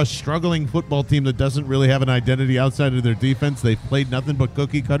they're a struggling football team that doesn't really have an identity outside of their defense. They've played nothing but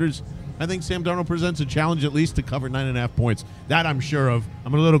cookie cutters. I think Sam Darnold presents a challenge at least to cover 9.5 points. That I'm sure of.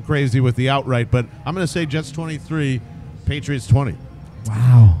 I'm a little crazy with the outright, but I'm going to say Jets 23, Patriots 20.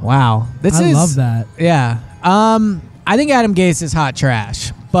 Wow. Wow. I love that. Yeah. I think Adam Gase is hot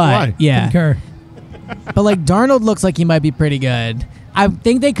trash. But Why? yeah. Concur. But like Darnold looks like he might be pretty good. I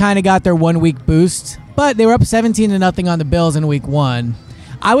think they kind of got their 1 week boost, but they were up 17-0 on the Bills in week 1.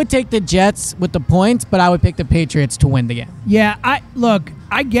 I would take the Jets with the points, but I would pick the Patriots to win the game. Yeah,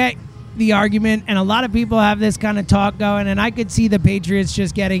 I get the argument, and a lot of people have this kind of talk going, and I could see the Patriots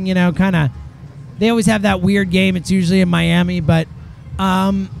just getting, kind of, they always have that weird game. It's usually in Miami, but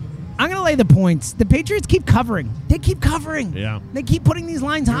I'm going to lay the points. The Patriots keep covering. They keep covering. Yeah. They keep putting these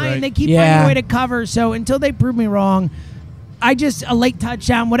lines high, right. and they keep Yeah. finding a way to cover. So until they prove me wrong, a late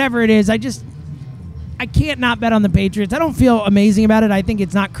touchdown, whatever it is, I I can't not bet on the Patriots. I don't feel amazing about it. I think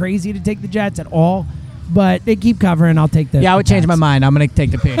it's not crazy to take the Jets at all, but they keep covering. I'll take the. Yeah, I would change my mind. I'm going to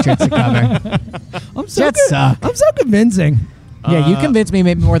take the Patriots to cover. I'm so Jets suck. I'm so convincing. Yeah, you convince me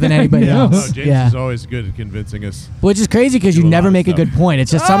maybe more than anybody No, else. James is always good at convincing us. Which is crazy because you Do a lot never of make a stuff. good point.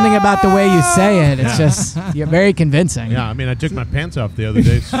 It's just something about the way you say it. It's just, you're very convincing. Yeah, I mean, I took my pants off the other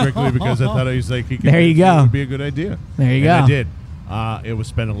day strictly because I thought he was like, he could There you go. It would be a good idea. There you And go. I did. It was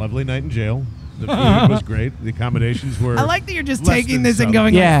spent a lovely night in jail. The food was great. The accommodations were. I like that you're just less taking than this and stellar.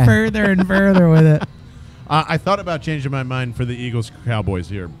 going Yeah. like further and further with it. I thought about changing my mind for the Eagles Cowboys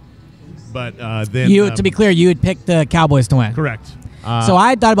here, but then To be clear, you would pick the Cowboys to win. correct. So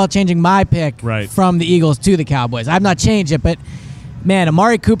I thought about changing my pick Right. from the Eagles to the Cowboys. I've not changed it, but man,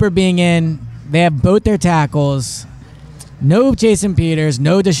 Amari Cooper being in, they have both their tackles. No Jason Peters,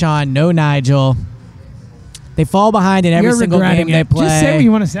 no Deshaun, no Nigel. They fall behind in every You're single regretting game they it. play. Just say what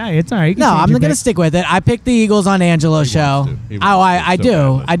you want to say. It's all right. You can No, change I'm your going to pick. stick with it. I picked the Eagles on Angelo's show. He Oh, wants I to so do.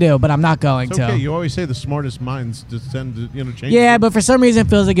 badly. I do, but I'm not going It's to. okay. You always say the smartest minds just tend to change. Yeah, it. but for some reason it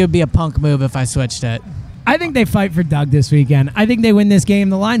feels like it would be a punk move if I switched it. I think they fight for Doug this weekend. I think they win this game.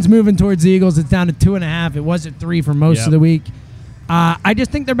 The line's moving towards the Eagles. It's down to 2.5. It was at 3 for most Yep. of the week. I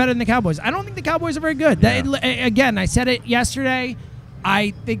just think they're better than the Cowboys. I don't think the Cowboys are very good. Yeah. Again, I said it yesterday.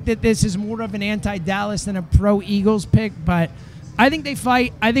 I think that this is more of an anti-Dallas than a pro-Eagles pick, but I think they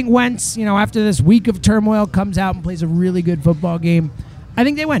fight. I think Wentz, after this week of turmoil, comes out and plays a really good football game. I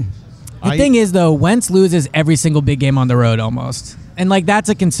think they win. The thing is, though, Wentz loses every single big game on the road almost. And, that's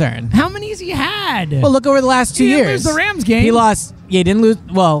a concern. How many has he had? Well, look over the last 2 He didn't years. lose the Rams game. He lost. Yeah, he didn't lose.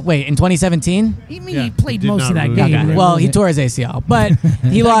 Well, wait, in 2017? He Yeah, played he did most of not that lose. game. Okay. Well, he tore his ACL. But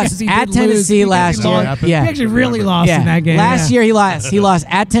he lost he at did lose. Tennessee He last actually year. lost. Yeah. He actually really lost Yeah. in that game. Last yeah. year he lost. He lost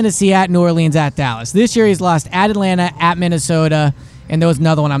at Tennessee, at New Orleans, at Dallas. This year he's lost at Atlanta, at Minnesota, and there was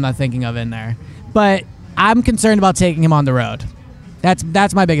another one I'm not thinking of in there. But I'm concerned about taking him on the road.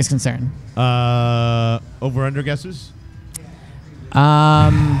 That's my biggest concern. Over under guesses.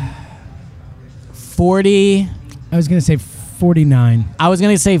 40. I was going to say 49. I was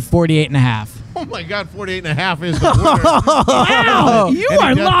going to say 48.5. Oh my God, 48.5 is the winner. Wow, you And he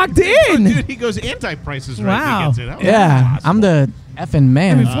are does- locked in. Dude, he goes anti-prices right. Wow. He gets it. How is Yeah, that I'm the effing I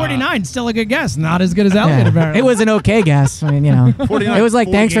man. mean, 49 still a good guess. Not as good as Elliott, Yeah. apparently. It was an okay guess. I mean, 49, it was like,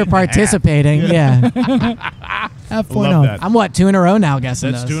 thanks for 48.5. participating. Yeah. Love that. I'm, 2 in a row now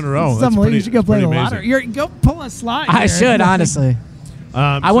guessing That's those. 2 in a row. That's Something pretty, you should go that's play pretty the amazing. lottery. Go pull a slot. I here. should, honestly.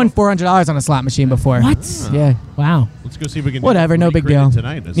 I won $400 on a slot machine before. What? Yeah. Wow. Let's go see if we can Whatever, no big recreate it deal.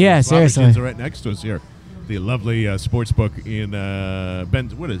 tonight. Yeah, The slot seriously. machines are right next to us here. The lovely sports book in Ben.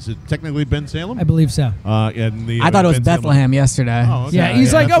 What is it? Technically Ben Salem. I believe so. In the, I thought it was Ben Salem- Bethlehem yesterday. Oh, okay. Yeah,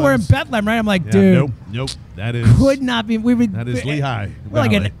 he's like, oh, we're in Bethlehem's- Bethlehem, right? I'm like, Yeah, dude, nope. That is could not be. We would. that is Lehigh. We're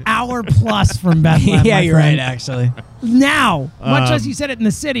like Valley. an hour plus from Bethlehem. yeah, my you're friend. right, actually. Now, much as you said it in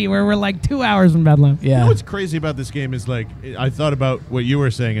the city, where we're like 2 hours from Bethlehem. You Yeah. know what's crazy about this game is I thought about what you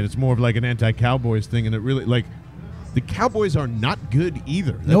were saying, and it's more of like an anti-Cowboys thing, and it really the Cowboys are not good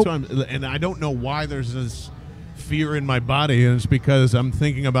either. That's Nope. and I don't know why there's this fear in my body, and it's because I'm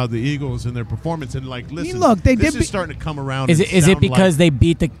thinking about the Eagles and their performance, and listen, look, they this did is starting to come around. Is and it sound because like, they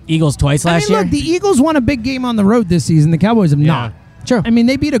beat the Eagles twice last year? Look, the Eagles won a big game on the road this season. The Cowboys have not. True. I mean,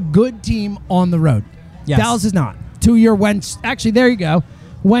 they beat a good team on the road. Yes. Dallas is not. 2-year Wentz. Actually, there you go.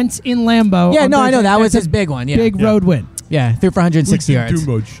 Wentz in Lambeau. Yeah, on no, I know. Thursday. That was That's his a big one. Yeah. Big road win. Yeah, threw for 160 yards.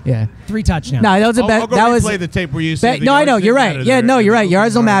 too much. Yeah. 3 touchdowns. No, that was a I'll bet. go That was. replay the tape where you said No, I know. You're right. Yeah, no, you're right.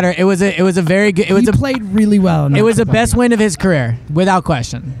 Yards don't matter. It was a very good. It was he a. played really well. in It that was the football best game. win of his career, without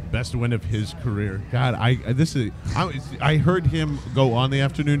question. Best win of his career. God, I heard him go on the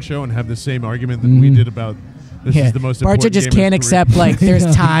afternoon show and have the same argument that we did about this Yeah. is the most Barcher important just game of can't his career. accept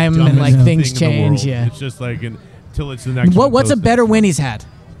there's time and Dumbest things thing in the change. world. Yeah. It's just until it's the next one. What's a posted. better win he's had?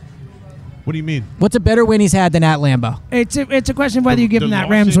 What do you mean? What's a better win he's had than at Lambeau? It's a question of whether you give The him that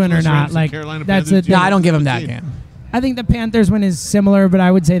Los Rams win or Angeles not. Rams and Like Carolina that's Panthers it. No, I don't give him that 17. game. I think the Panthers win is similar, but I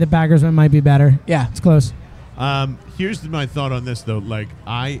would say the Packers win might be better. Yeah. It's close. Here's my thought on this though.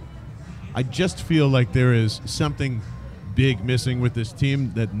 I just feel like there is something big missing with this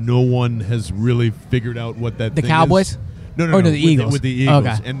team that no one has really figured out what that The thing Cowboys? is. No, Or with the Eagles? with the Eagles,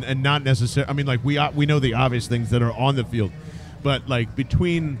 Okay. and not necessarily. I mean, we know the obvious things that are on the field, but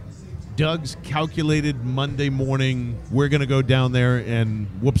between Doug's calculated Monday morning, we're gonna go down there and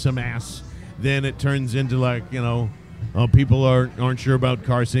whoop some ass. Then it turns into people aren't sure about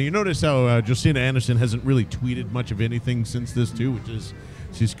Carson. You notice how Josina Anderson hasn't really tweeted much of anything since this too, which is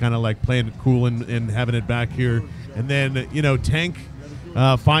she's kind of playing it cool and having it back here. And then Tank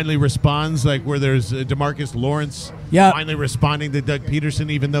finally responds where there's DeMarcus Lawrence Yep. finally responding to Doug Peterson,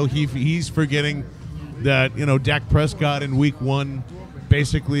 even though he's forgetting that, Dak Prescott in week 1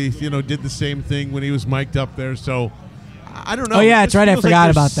 basically, did the same thing when he was mic'd up there. So I don't know. Oh, yeah, It that's right. I feels forgot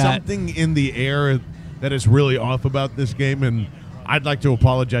there's about that. Something in the air that is really off about this game, and I'd like to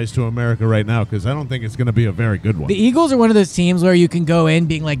apologize to America right now because I don't think it's going to be a very good one. The Eagles are one of those teams where you can go in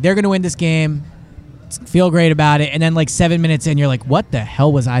being like, they're going to win this game, feel great about it, and then like 7 minutes in, you're like, what the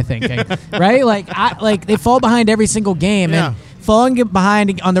hell was I thinking? Right? Like they fall behind every single game. Yeah. And falling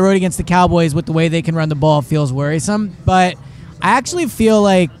behind on the road against the Cowboys with the way they can run the ball feels worrisome. But I actually feel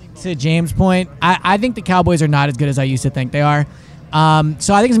like, to James' point, I think the Cowboys are not as good as I used to think they are. So I think it's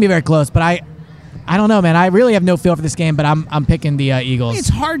going to be very close. But I don't know, man. I really have no feel for this game, but I'm picking the Eagles. It's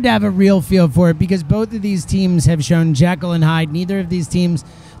hard to have a real feel for it because both of these teams have shown Jekyll and Hyde. Neither of these teams,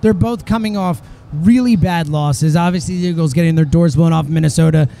 they're both coming off really bad losses. Obviously, the Eagles getting their doors blown off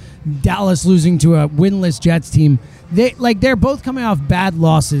Minnesota, Dallas losing to a winless Jets team. They're both coming off bad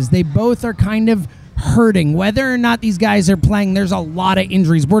losses. They both are kind of hurting. Whether or not these guys are playing, there's a lot of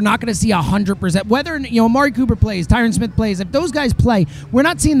injuries. We're not going to see 100%. Whether Amari Cooper plays, Tyron Smith plays, if those guys play, we're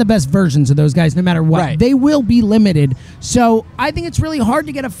not seeing the best versions of those guys no matter what. Right. They will be limited. So I think it's really hard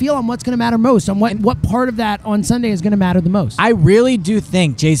to get a feel on what's going to matter most, on what part of that on Sunday is going to matter the most. I really do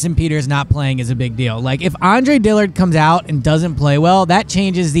think Jason Peters not playing is a big deal. Like, if Andre Dillard comes out and doesn't play well, that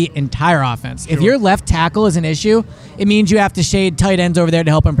changes the entire offense. If your left tackle is an issue, it means you have to shade tight ends over there to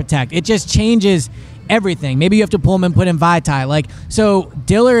help him protect. It just changes everything. Maybe you have to pull him and put in Vaitai. So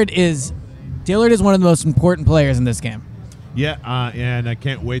Dillard is one of the most important players in this game. Yeah, and I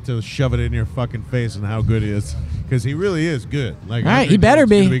can't wait to shove it in your fucking face and how good he is, because he really is good. Like, all right, he better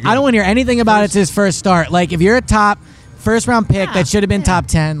be. I don't want to hear anything about it's his first start. Like, if you're a top first-round pick that should have been top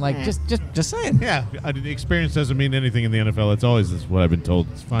 10, just saying. Yeah, the experience doesn't mean anything in the NFL. It's always what I've been told.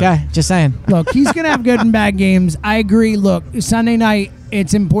 It's fine. Okay, just saying. Look, he's going to have good and bad games. I agree. Look, Sunday night,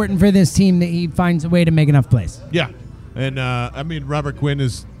 it's important for this team that he finds a way to make enough plays. Yeah, and Robert Quinn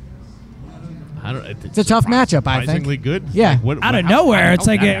is. It's a tough matchup, I think. Surprisingly good. Yeah. Out of nowhere. It's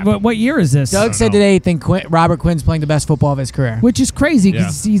like, what year is this? Doug said today he thinks Robert Quinn's playing the best football of his career. Which is crazy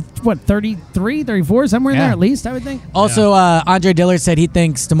because he's, 33, 34, somewhere in there at least, I would think. Also, Andre Dillard said he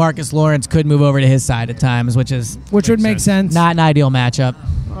thinks DeMarcus Lawrence could move over to his side at times, which would make sense. Not an ideal matchup.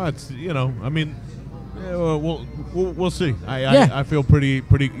 It's, we'll see. I feel pretty,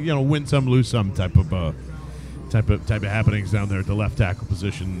 win some, lose some type of happenings down there at the left tackle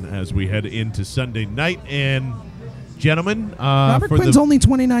position as we head into Sunday night. And gentlemen, Robert Quinn's only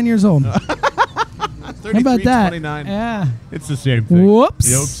 29 years old. How about that? 29. Yeah. It's the same thing. Whoops.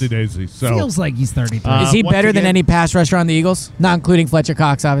 The oopsie daisy. So, feels like he's 33. Is he better than any pass rusher on the Eagles? Not including Fletcher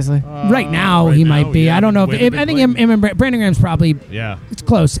Cox, obviously. Right now, he might be. I don't know. I think him and Brandon Graham's probably. Yeah. It's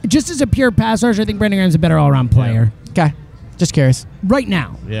close. Just as a pure pass rusher, I think Brandon Graham's a better all-around player. Okay. Just curious. Right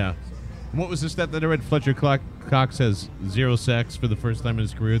now. Yeah. What was the stat that I read? Fletcher Cox has 0 sacks for the first time in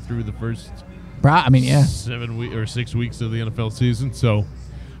his career through the first 7 or 6 weeks of the NFL season. So,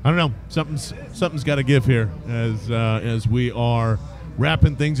 I don't know. Something's got to give here as we are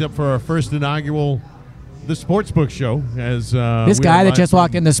wrapping things up for our first inaugural The Sportsbook Show. As this guy that just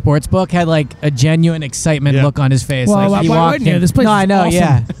walked in the Sportsbook had like a genuine excitement look on his face. Well, like he why walked wouldn't you? in. This place no, is I know. awesome.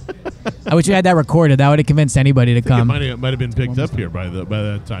 Yeah. I wish we had that recorded. That would have convinced anybody to come. It might have been picked up here by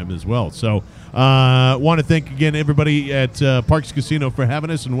that time as well. So, want to thank again everybody at Parks Casino for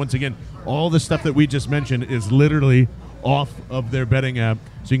having us. And once again, all the stuff that we just mentioned is literally off of their betting app.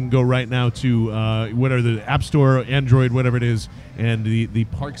 So you can go right now to whatever the App Store, Android, whatever it is, and the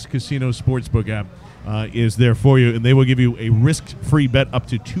Parks Casino Sportsbook app is there for you. And they will give you a risk-free bet up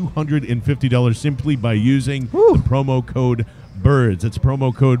to $250 simply by using the promo code BIRDS. It's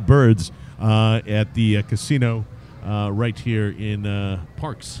promo code BIRDS at the casino right here in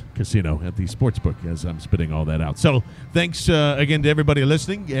Parks Casino at the Sportsbook as I'm spitting all that out. So thanks again to everybody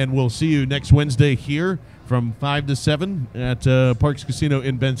listening, and we'll see you next Wednesday here from 5 to 7 at Parks Casino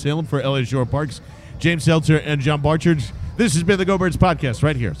in Ben Salem. For Elliot Shore Parks, James Seltzer, and John Barchard, this has been the Go Birds Podcast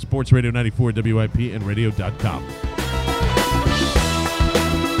right here, Sports Radio 94 WIP and radio.com.